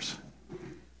yours.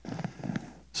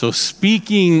 So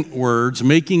speaking words,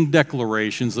 making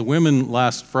declarations. The women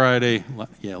last Friday,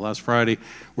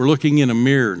 were looking in a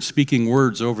mirror and speaking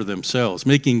words over themselves,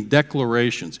 making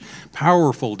declarations,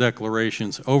 powerful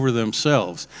declarations over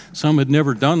themselves. Some had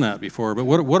never done that before, but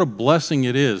what a blessing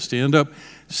it is to end up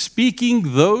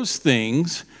speaking those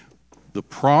things, the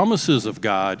promises of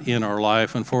God in our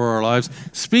life and for our lives,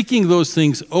 speaking those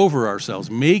things over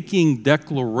ourselves, making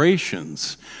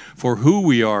declarations for who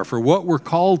we are, for what we're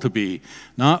called to be,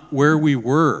 not where we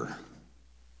were.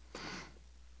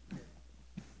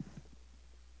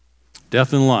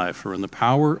 Death and life are in the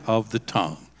power of the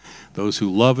tongue. Those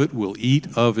who love it will eat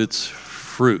of its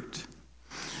fruit.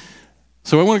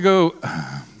 So I want to go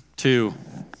to,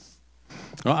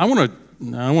 I want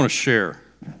to share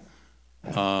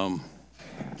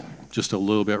just a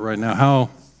little bit right now how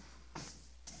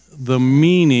the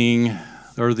meaning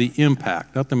or the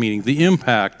impact, not the meaning, the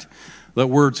impact that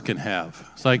words can have.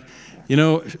 It's like,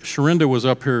 Sharinda was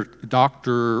up here,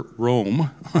 Dr.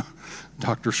 Rome,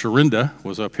 Dr. Sharinda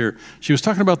was up here. She was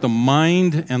talking about the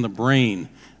mind and the brain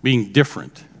being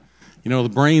different. The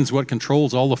brain's what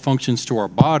controls all the functions to our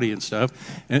body and stuff.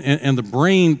 And the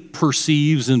brain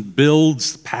perceives and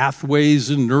builds pathways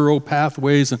and neural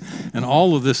pathways and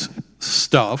all of this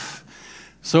stuff.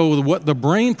 So what the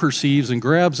brain perceives and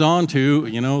grabs onto,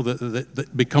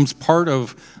 that becomes part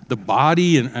of the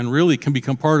body and really can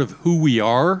become part of who we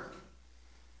are.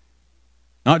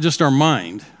 Not just our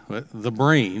mind, but the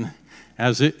brain,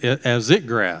 as it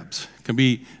grabs, can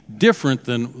be different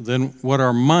than what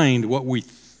our mind, what we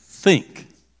think,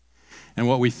 and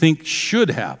what we think should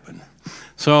happen.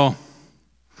 So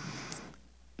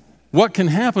what can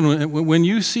happen when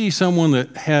you see someone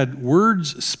that had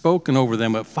words spoken over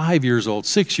them at 5 years old,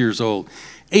 6 years old,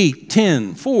 8,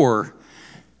 10, 4,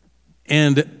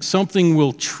 and something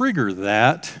will trigger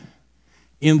that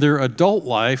in their adult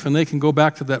life, and they can go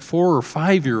back to that 4 or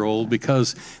 5-year-old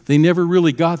because they never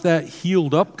really got that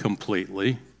healed up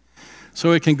completely.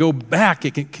 So it can go back,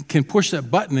 it can push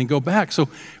that button and go back. So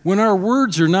when our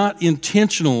words are not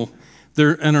intentional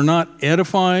and are not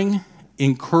edifying,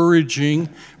 encouraging,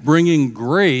 bringing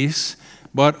grace,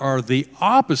 but are the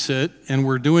opposite, and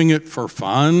we're doing it for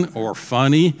fun or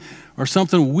funny or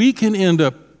something, we can end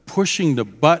up pushing the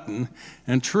button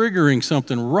and triggering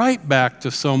something right back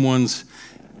to someone's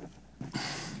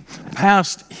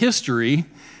past history,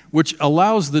 which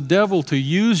allows the devil to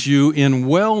use you in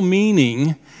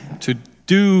well-meaning to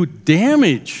do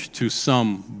damage to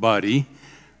somebody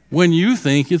when you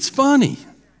think it's funny.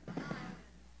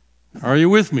 Are you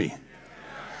with me?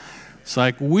 It's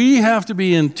like we have to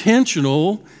be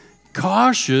intentional,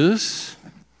 cautious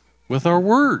with our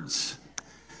words.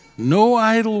 No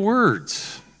idle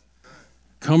words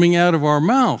coming out of our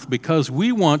mouth, because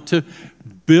we want to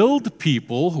build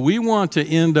people. We want to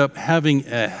end up having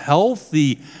a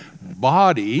healthy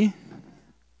body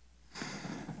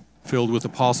filled with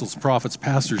apostles, prophets,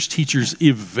 pastors, teachers,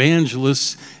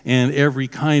 evangelists, and every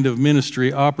kind of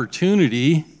ministry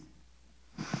opportunity,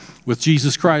 with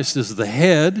Jesus Christ as the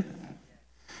head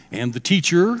and the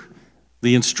teacher,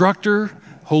 the instructor,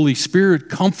 Holy Spirit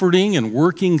comforting and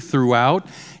working throughout,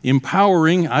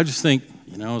 empowering. I just think,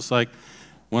 it's like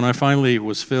when I finally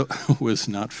was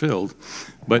not filled,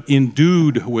 but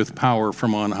endued with power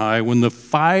from on high, when the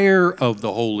fire of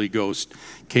the Holy Ghost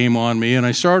came on me and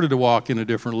I started to walk in a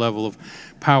different level of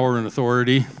power and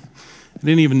authority. I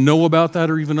didn't even know about that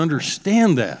or even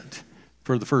understand that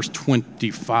for the first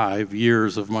 25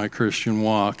 years of my Christian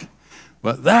walk.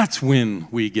 But that's when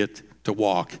we get to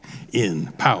walk in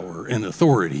power and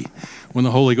authority, when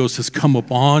the Holy Ghost has come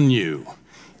upon you,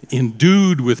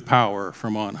 endued with power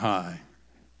from on high.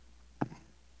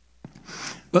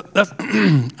 But that's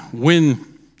when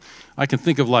I can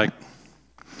think of like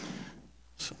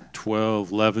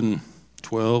 11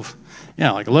 or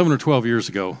 12 years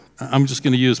ago. I'm just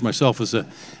going to use myself as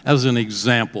an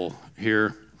example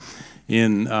here.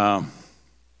 When I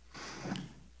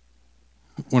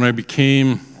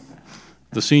became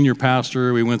the senior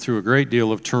pastor, we went through a great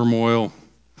deal of turmoil,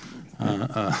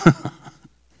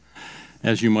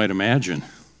 as you might imagine.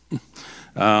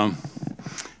 And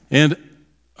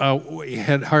we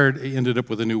ended up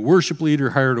with a new worship leader,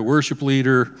 hired a worship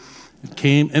leader,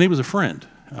 came, and he was a friend,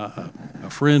 a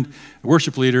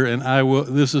worship leader, and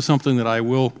this is something that I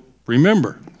will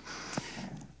remember.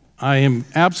 I am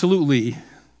absolutely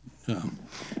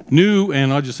new,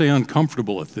 and I'll just say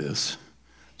uncomfortable at this.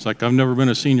 It's like I've never been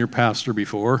a senior pastor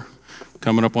before.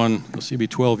 Coming up on, be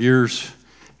 12 years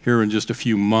here in just a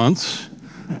few months.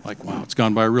 Like, wow, it's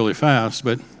gone by really fast.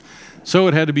 But so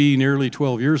it had to be nearly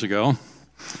 12 years ago.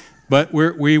 But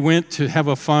we went to have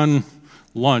a fun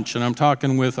lunch, and I'm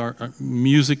talking with our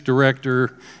music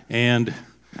director and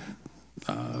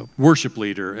worship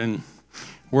leader. And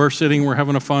we're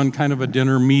having a fun kind of a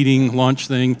dinner meeting, lunch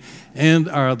thing. And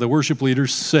the worship leader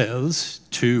says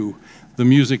to the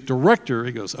music director,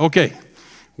 he goes, okay,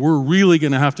 we're really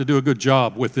going to have to do a good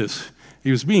job with this.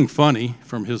 He was being funny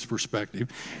from his perspective.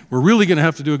 We're really going to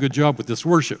have to do a good job with this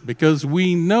worship because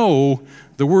we know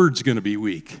the word's going to be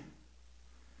weak.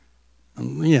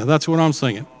 And yeah, that's what I'm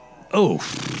saying.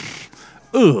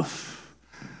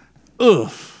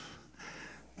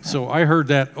 So I heard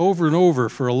that over and over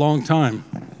for a long time.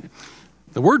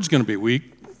 The word's going to be weak,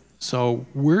 so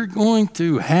we're going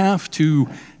to have to,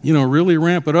 really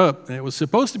ramp it up. And it was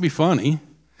supposed to be funny.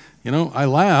 I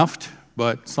laughed,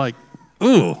 but it's like,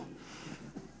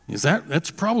 that's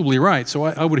probably right. So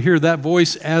I would hear that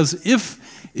voice as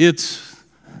if it's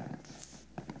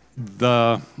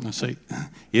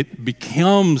it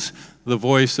becomes the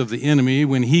voice of the enemy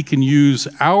when he can use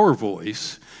our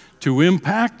voice to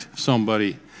impact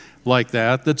somebody like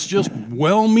that. That's just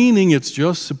well-meaning. It's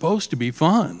just supposed to be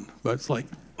fun. But it's like,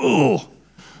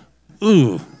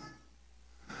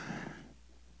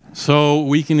 So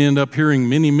we can end up hearing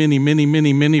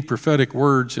many prophetic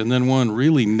words, and then one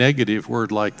really negative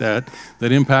word like that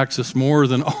impacts us more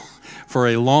than for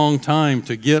a long time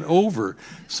to get over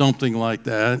something like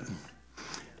that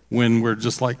when we're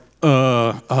just like,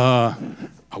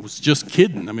 I was just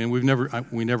kidding. I mean,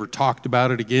 we never talked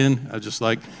about it again.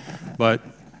 But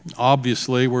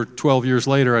obviously we're 12 years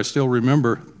later, I still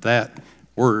remember that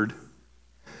word.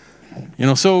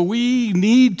 So we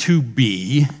need to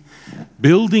be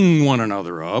building one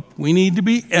another up. We need to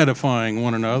be edifying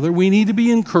one another. We need to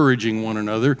be encouraging one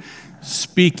another,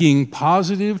 speaking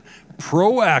positive,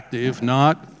 proactive,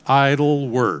 not idle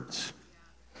words.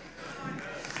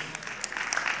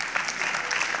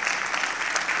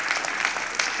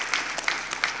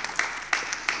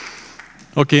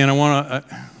 Okay, and I want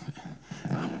to,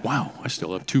 I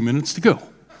still have 2 minutes to go.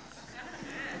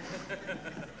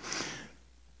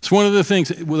 It's one of the things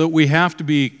that we have to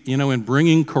be, in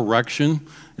bringing correction.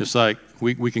 It's like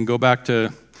we can go back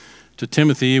to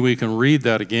Timothy. We can read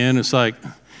that again. It's like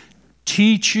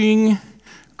teaching,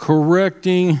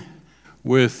 correcting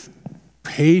with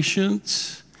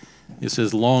patience. It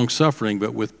says long-suffering,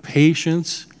 but with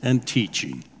patience and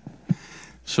teaching.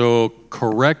 So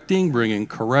correcting, bringing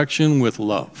correction with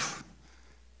love.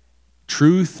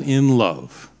 Truth in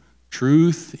love.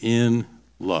 Truth in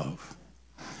love.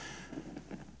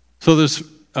 So this,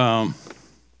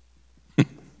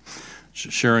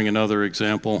 sharing another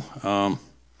example,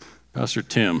 Pastor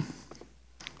Tim,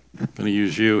 I'm going to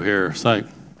use you here. It's like,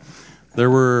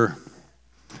 when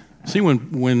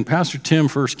Pastor Tim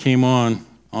first came on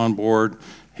board,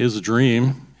 his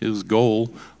dream, his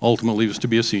goal, ultimately was to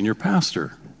be a senior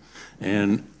pastor.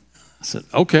 And I said,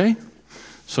 okay.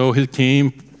 So he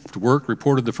came to work,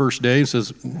 reported the first day, and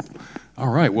says, all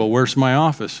right, well, where's my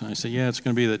office? And I said, yeah, it's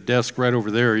going to be the desk right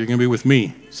over there. You're going to be with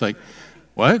me. It's like,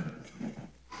 what?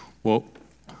 Well,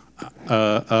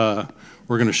 we're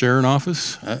going to share an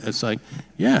office? It's like,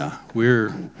 yeah, we're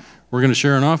going to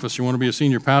share an office. You want to be a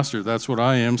senior pastor? That's what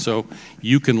I am. So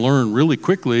you can learn really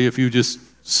quickly if you just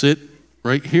sit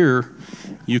right here.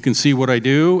 You can see what I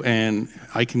do, and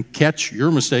I can catch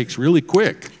your mistakes really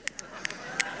quick.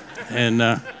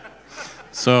 And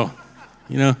so,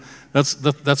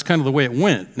 that's kind of the way it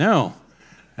went. Now,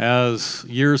 as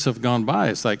years have gone by,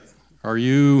 it's like,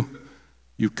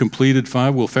 you've completed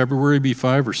 5? Will February be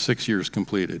 5 or 6 years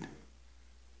completed?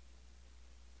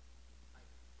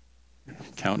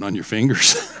 Counting on your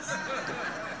fingers.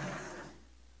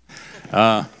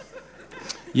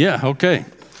 Yeah, okay.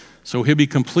 So he'll be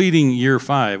completing year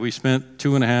 5. We spent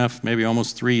 2.5, maybe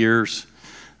almost 3 years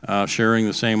sharing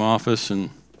the same office, and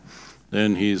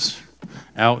then he's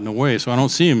out and away. So I don't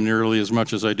see him nearly as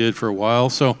much as I did for a while.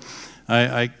 So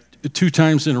I 2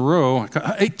 times in a row,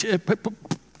 hey, Tim,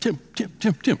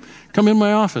 come in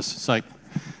my office. It's like,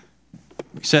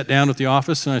 we sat down at the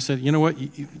office, and I said, you know what,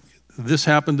 this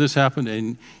happened,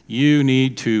 and you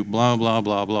need to blah, blah,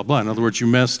 blah, blah, blah. In other words, you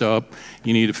messed up,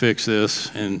 you need to fix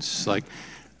this. And it's like,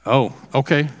 oh,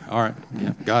 okay, all right,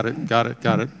 yeah, got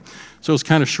it. So it's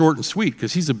kind of short and sweet,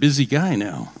 because he's a busy guy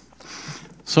now.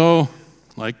 So,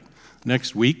 like,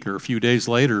 next week or a few days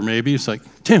later, maybe, it's like,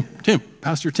 Tim,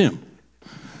 Pastor Tim.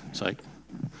 It's like,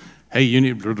 hey, you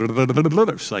need,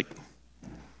 it's like,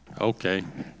 okay,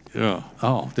 yeah,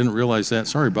 oh, didn't realize that,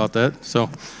 sorry about that.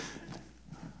 So,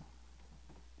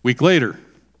 week later,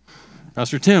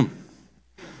 Pastor Tim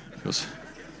goes,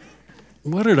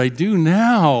 what did I do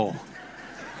now?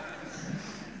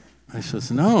 I says,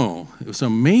 no, it was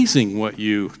amazing what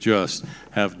you just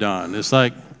have done. It's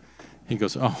like, he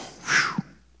goes, oh, whew.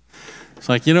 It's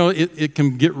like, it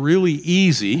can get really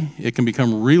easy. It can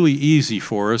become really easy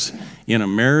for us in a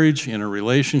marriage, in a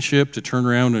relationship, to turn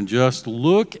around and just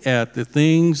look at the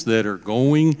things that are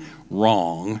going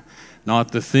wrong,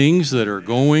 not the things that are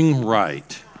going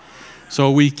right.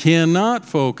 So we cannot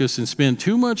focus and spend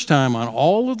too much time on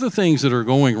all of the things that are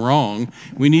going wrong.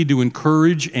 We need to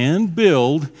encourage and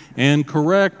build and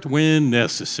correct when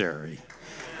necessary,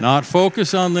 not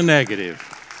focus on the negative.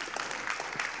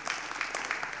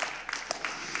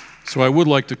 So I would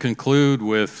like to conclude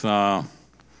with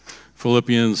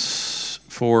Philippians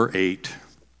 4:8.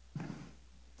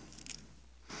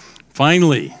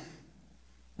 Finally,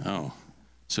 it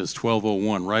says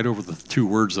 12:01, right over the 2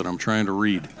 words that I'm trying to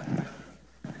read.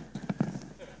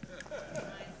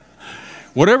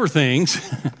 Whatever things,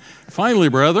 finally,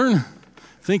 brethren,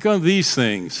 think on these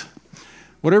things.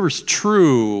 Whatever's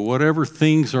true, whatever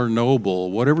things are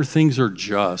noble, whatever things are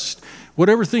just,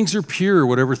 whatever things are pure,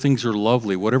 whatever things are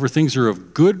lovely, whatever things are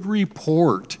of good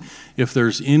report, if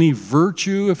there's any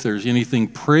virtue, if there's anything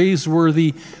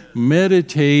praiseworthy,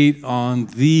 meditate on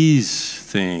these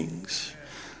things.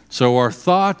 So our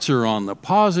thoughts are on the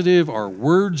positive, our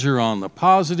words are on the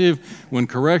positive. When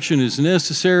correction is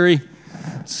necessary,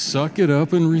 suck it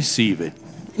up and receive it.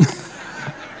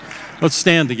 Let's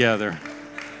stand together.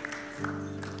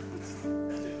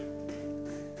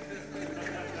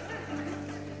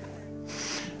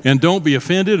 And don't be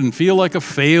offended and feel like a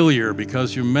failure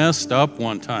because you messed up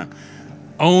one time.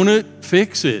 Own it,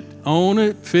 fix it. Own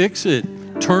it, fix it.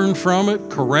 Turn from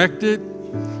it, correct it.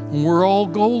 And we're all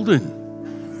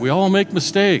golden. We all make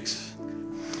mistakes.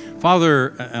 Father,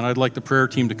 and I'd like the prayer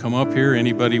team to come up here.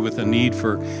 Anybody with a need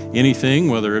for anything,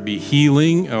 whether it be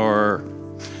healing or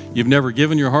you've never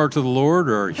given your heart to the Lord,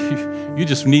 or you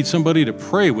just need somebody to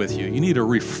pray with you. You need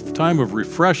a time of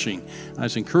refreshing. I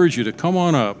just encourage you to come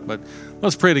on up. But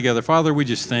let's pray together. Father, we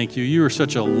just thank you. You are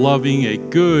such a loving, a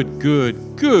good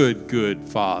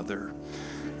Father.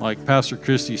 Like Pastor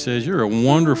Christy says, you're a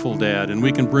wonderful dad, and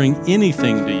we can bring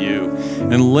anything to you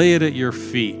and lay it at your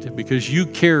feet because you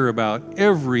care about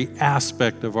every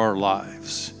aspect of our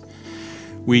lives.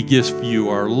 We give you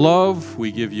our love.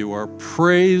 We give you our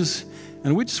praise.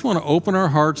 And we just want to open our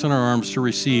hearts and our arms to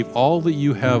receive all that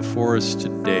you have for us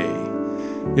today.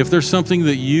 If there's something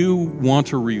that you want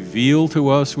to reveal to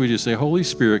us, we just say, Holy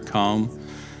Spirit, come,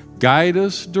 guide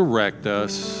us, direct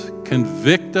us,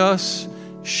 convict us,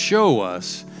 show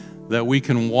us that we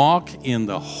can walk in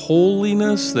the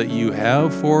holiness that you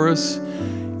have for us,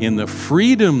 in the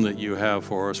freedom that you have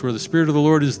for us. Where the Spirit of the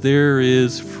Lord is, there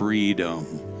is freedom.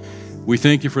 We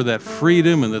thank you for that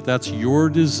freedom, and that's your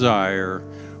desire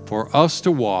for us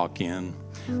to walk in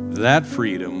that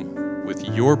freedom with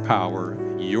your power,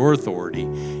 your authority.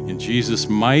 In Jesus'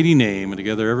 mighty name. And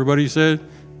together everybody said,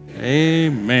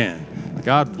 amen.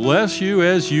 God bless you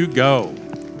as you go.